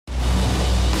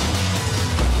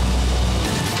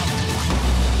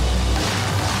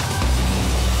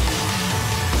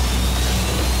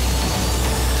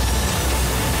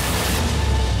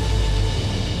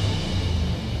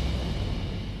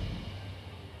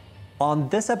On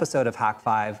this episode of Hack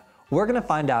 5, we're going to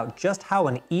find out just how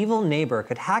an evil neighbor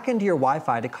could hack into your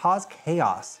Wi-Fi to cause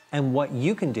chaos and what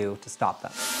you can do to stop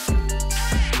them.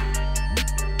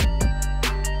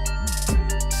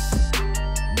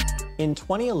 In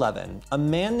 2011, a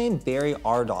man named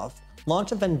Ardoff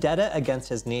launched a vendetta against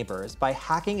his neighbors by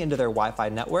hacking into their Wi-Fi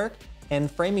network and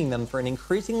framing them for an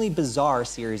increasingly bizarre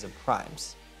series of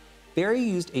crimes. Barry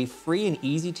used a free and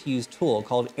easy-to-use tool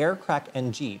called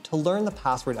AirCrackNG to learn the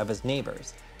password of his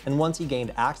neighbors, and once he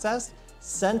gained access,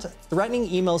 sent threatening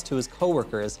emails to his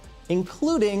coworkers,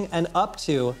 including and up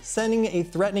to sending a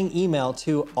threatening email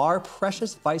to our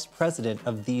precious Vice President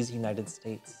of these United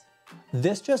States.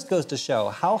 This just goes to show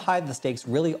how high the stakes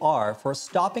really are for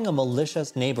stopping a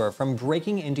malicious neighbor from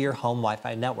breaking into your home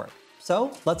Wi-Fi network.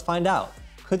 So let's find out.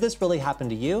 Could this really happen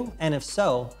to you? And if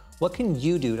so, what can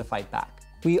you do to fight back?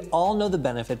 We all know the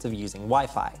benefits of using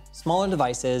Wi-Fi, smaller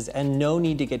devices, and no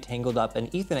need to get tangled up in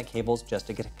Ethernet cables just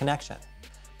to get a connection.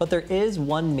 But there is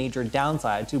one major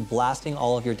downside to blasting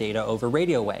all of your data over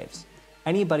radio waves.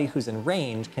 Anybody who's in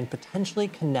range can potentially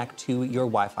connect to your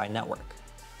Wi-Fi network.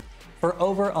 For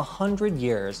over 100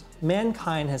 years,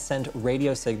 mankind has sent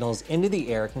radio signals into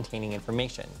the air containing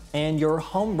information, and your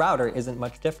home router isn't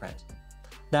much different.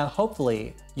 Now,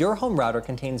 hopefully, your home router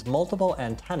contains multiple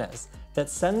antennas that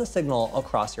send the signal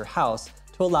across your house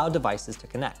to allow devices to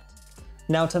connect.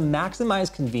 Now, to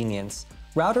maximize convenience,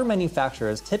 router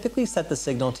manufacturers typically set the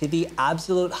signal to the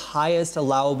absolute highest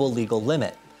allowable legal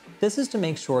limit. This is to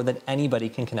make sure that anybody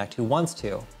can connect who wants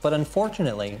to, but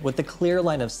unfortunately, with the clear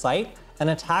line of sight, an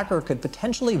attacker could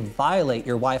potentially violate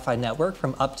your Wi-Fi network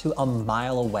from up to a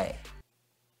mile away.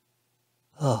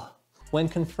 Ugh. When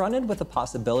confronted with the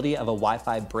possibility of a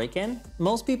Wi-Fi break-in,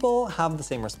 most people have the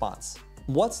same response.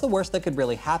 What's the worst that could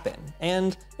really happen?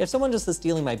 And if someone just is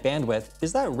stealing my bandwidth,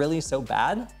 is that really so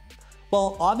bad?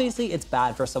 Well, obviously it's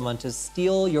bad for someone to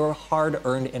steal your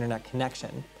hard-earned internet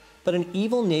connection. But an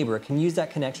evil neighbor can use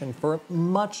that connection for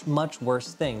much, much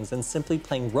worse things than simply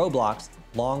playing Roblox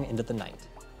long into the night.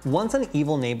 Once an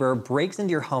evil neighbor breaks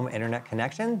into your home internet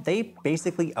connection, they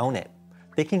basically own it.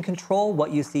 They can control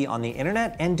what you see on the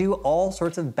internet and do all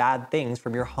sorts of bad things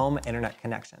from your home internet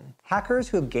connection. Hackers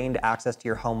who have gained access to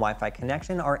your home Wi-Fi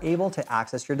connection are able to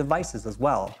access your devices as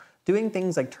well, doing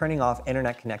things like turning off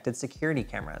internet-connected security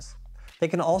cameras. They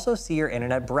can also see your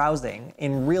internet browsing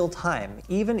in real time,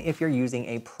 even if you're using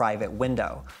a private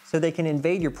window, so they can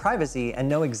invade your privacy and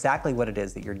know exactly what it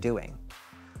is that you're doing.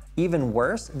 Even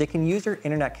worse, they can use your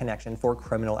internet connection for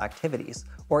criminal activities,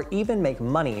 or even make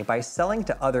money by selling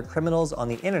to other criminals on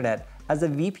the internet as a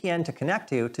VPN to connect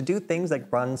to do things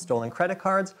like run stolen credit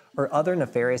cards or other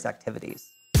nefarious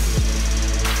activities.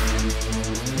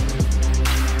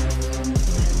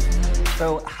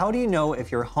 So how do you know if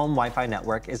your home Wi-Fi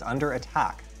network is under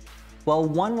attack? Well,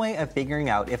 one way of figuring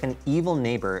out if an evil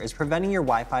neighbor is preventing your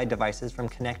Wi-Fi devices from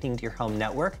connecting to your home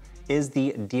network is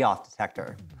the D-Off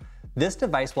Detector. This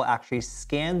device will actually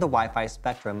scan the Wi-Fi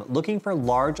spectrum looking for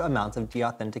large amounts of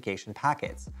deauthentication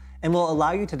packets, and will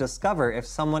allow you to discover if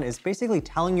someone is basically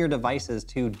telling your devices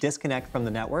to disconnect from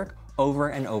the network over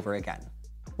and over again.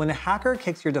 When a hacker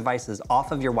kicks your devices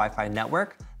off of your Wi-Fi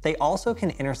network, they also can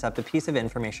intercept a piece of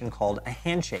information called a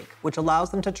handshake, which allows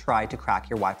them to try to crack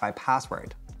your Wi-Fi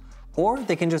password. Or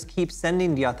they can just keep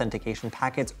sending deauthentication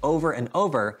packets over and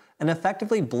over and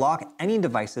effectively block any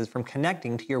devices from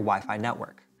connecting to your Wi-Fi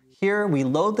network. Here, we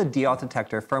load the D-Off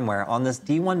Detector firmware on this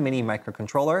D1 Mini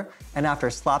microcontroller, and after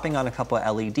slapping on a couple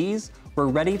of LEDs, we're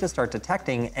ready to start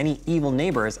detecting any evil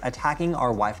neighbors attacking our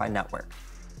Wi-Fi network.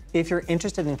 If you're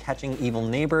interested in catching evil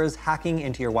neighbors hacking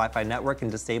into your Wi-Fi network and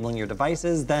disabling your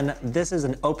devices, then this is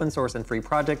an open source and free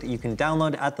project that you can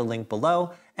download at the link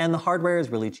below, and the hardware is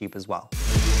really cheap as well.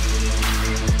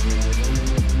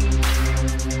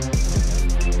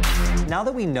 Now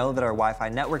that we know that our Wi-Fi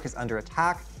network is under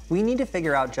attack, we need to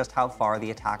figure out just how far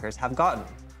the attackers have gotten.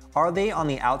 Are they on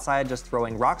the outside just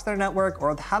throwing rocks at our network,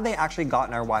 or have they actually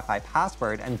gotten our Wi-Fi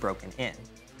password and broken in?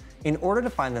 In order to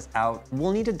find this out,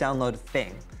 we'll need to download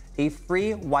Fing, a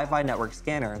free Wi-Fi network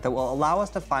scanner that will allow us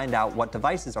to find out what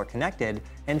devices are connected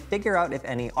and figure out if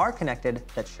any are connected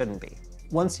that shouldn't be.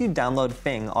 Once you download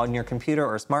Fing on your computer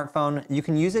or smartphone, you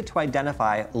can use it to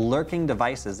identify lurking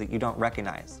devices that you don't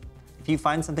recognize. If you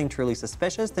find something truly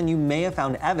suspicious, then you may have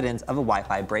found evidence of a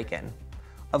Wi-Fi break-in.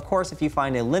 Of course, if you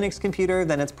find a Linux computer,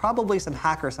 then it's probably some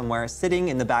hacker somewhere sitting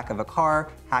in the back of a car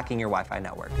hacking your Wi-Fi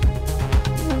network.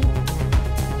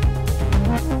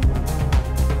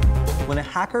 When a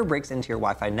hacker breaks into your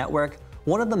Wi-Fi network,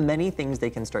 one of the many things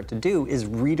they can start to do is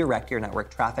redirect your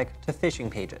network traffic to phishing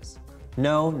pages.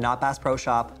 No, not Bass Pro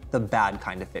Shop, the bad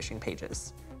kind of phishing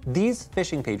pages. These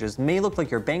phishing pages may look like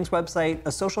your bank's website,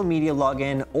 a social media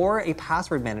login, or a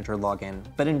password manager login,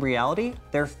 but in reality,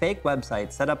 they're fake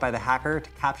websites set up by the hacker to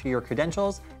capture your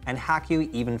credentials and hack you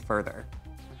even further.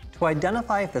 To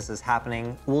identify if this is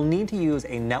happening, we'll need to use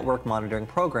a network monitoring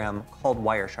program called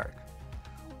Wireshark.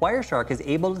 Wireshark is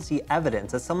able to see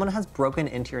evidence that someone has broken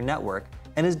into your network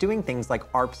and is doing things like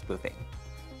ARP spoofing.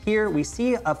 Here, we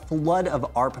see a flood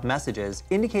of ARP messages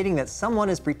indicating that someone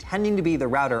is pretending to be the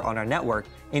router on our network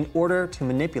in order to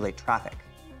manipulate traffic.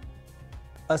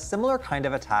 A similar kind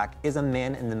of attack is a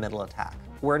man-in-the-middle attack,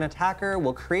 where an attacker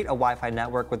will create a Wi-Fi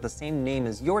network with the same name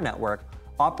as your network,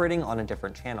 operating on a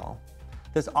different channel.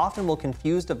 This often will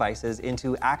confuse devices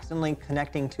into accidentally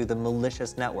connecting to the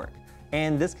malicious network,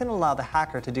 and this can allow the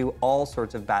hacker to do all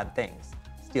sorts of bad things.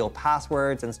 Steal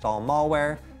passwords, install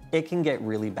malware. It can get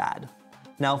really bad.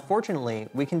 Now, fortunately,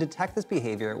 we can detect this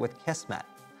behavior with Kismet.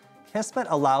 Kismet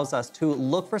allows us to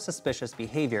look for suspicious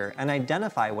behavior and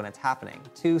identify when it's happening,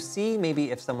 to see maybe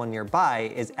if someone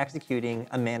nearby is executing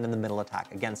a man-in-the-middle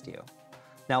attack against you.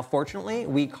 Now, fortunately,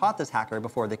 we caught this hacker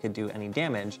before they could do any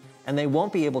damage, and they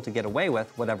won't be able to get away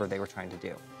with whatever they were trying to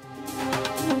do.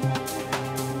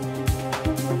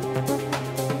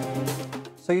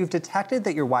 So you've detected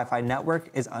that your Wi-Fi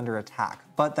network is under attack,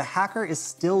 but the hacker is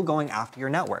still going after your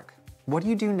network. What do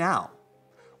you do now?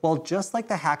 Well, just like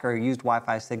the hacker used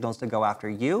Wi-Fi signals to go after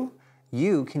you,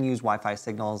 you can use Wi-Fi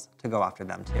signals to go after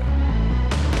them too.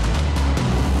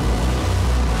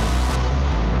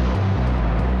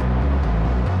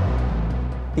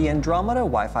 The Andromeda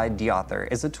Wi-Fi deauthor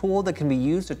is a tool that can be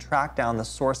used to track down the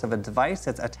source of a device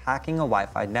that's attacking a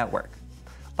Wi-Fi network.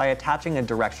 By attaching a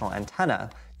directional antenna,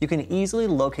 you can easily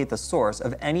locate the source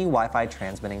of any Wi-Fi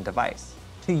transmitting device.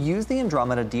 To use the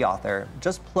Andromeda deauthor,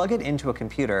 just plug it into a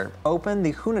computer, open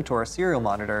the Hunator serial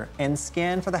monitor, and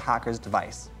scan for the hacker's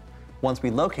device. Once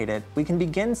we locate it, we can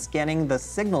begin scanning the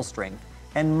signal strength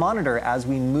and monitor as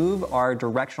we move our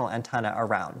directional antenna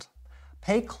around.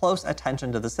 Pay close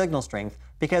attention to the signal strength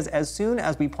because as soon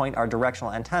as we point our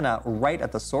directional antenna right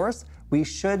at the source, we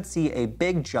should see a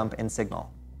big jump in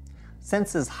signal.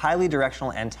 Since this highly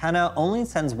directional antenna only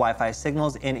sends Wi-Fi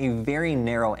signals in a very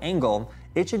narrow angle,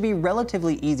 it should be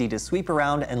relatively easy to sweep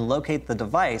around and locate the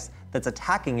device that's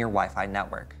attacking your Wi-Fi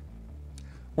network.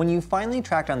 When you finally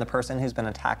track down the person who's been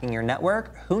attacking your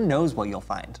network, who knows what you'll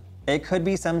find? It could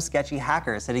be some sketchy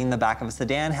hacker sitting in the back of a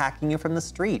sedan hacking you from the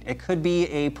street. It could be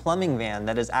a plumbing van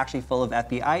that is actually full of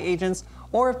FBI agents,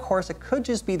 or of course it could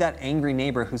just be that angry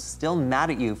neighbor who's still mad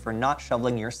at you for not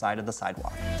shoveling your side of the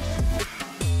sidewalk.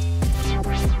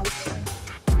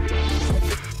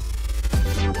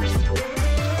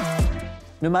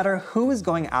 No matter who is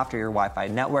going after your Wi-Fi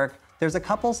network, there's a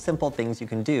couple simple things you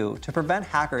can do to prevent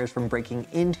hackers from breaking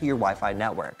into your Wi-Fi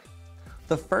network.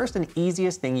 The first and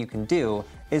easiest thing you can do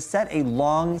is set a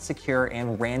long, secure,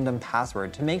 and random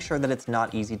password to make sure that it's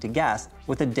not easy to guess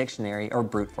with a dictionary or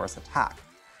brute force attack.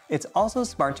 It's also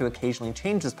smart to occasionally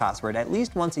change this password at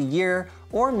least once a year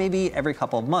or maybe every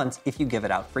couple of months if you give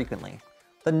it out frequently.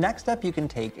 The next step you can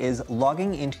take is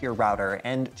logging into your router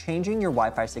and changing your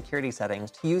Wi-Fi security settings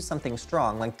to use something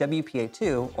strong like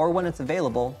WPA2 or when it's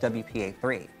available,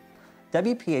 WPA3.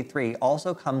 WPA3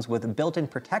 also comes with built-in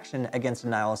protection against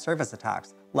denial of service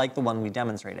attacks, like the one we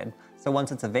demonstrated, so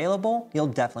once it's available, you'll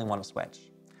definitely want to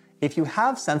switch. If you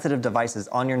have sensitive devices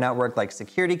on your network like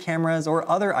security cameras or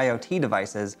other IoT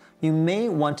devices, you may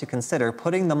want to consider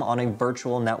putting them on a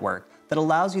virtual network that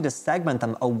allows you to segment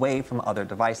them away from other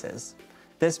devices.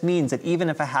 This means that even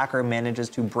if a hacker manages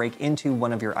to break into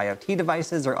one of your IoT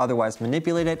devices or otherwise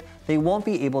manipulate it, they won't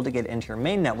be able to get into your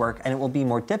main network and it will be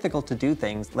more difficult to do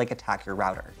things like attack your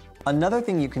router. Another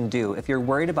thing you can do if you're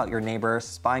worried about your neighbor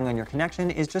spying on your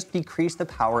connection is just decrease the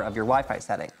power of your Wi-Fi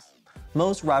settings.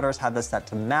 Most routers have this set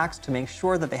to max to make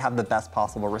sure that they have the best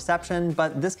possible reception,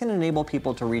 but this can enable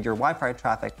people to read your Wi-Fi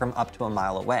traffic from up to a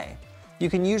mile away. You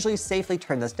can usually safely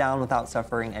turn this down without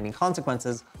suffering any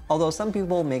consequences, although some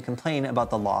people may complain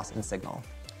about the loss in signal.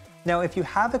 Now, if you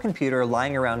have a computer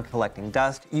lying around collecting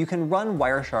dust, you can run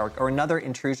Wireshark or another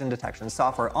intrusion detection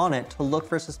software on it to look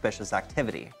for suspicious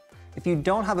activity. If you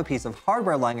don't have a piece of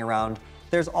hardware lying around,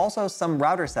 there's also some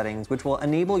router settings which will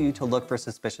enable you to look for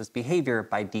suspicious behavior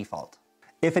by default.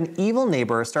 If an evil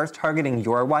neighbor starts targeting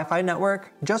your Wi-Fi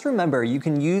network, just remember you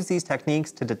can use these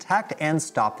techniques to detect and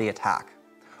stop the attack.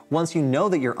 Once you know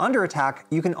that you're under attack,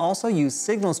 you can also use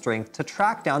signal strength to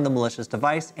track down the malicious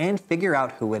device and figure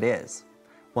out who it is.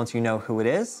 Once you know who it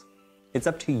is, it's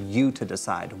up to you to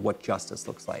decide what justice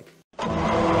looks like.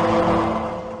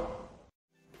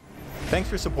 Thanks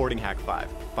for supporting Hack5.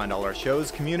 Find all our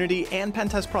shows, community, and pen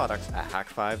test products at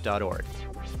hack5.org.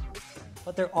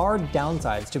 But there are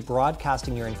downsides to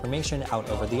broadcasting your information out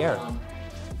over the air.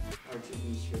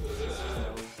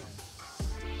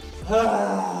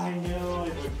 I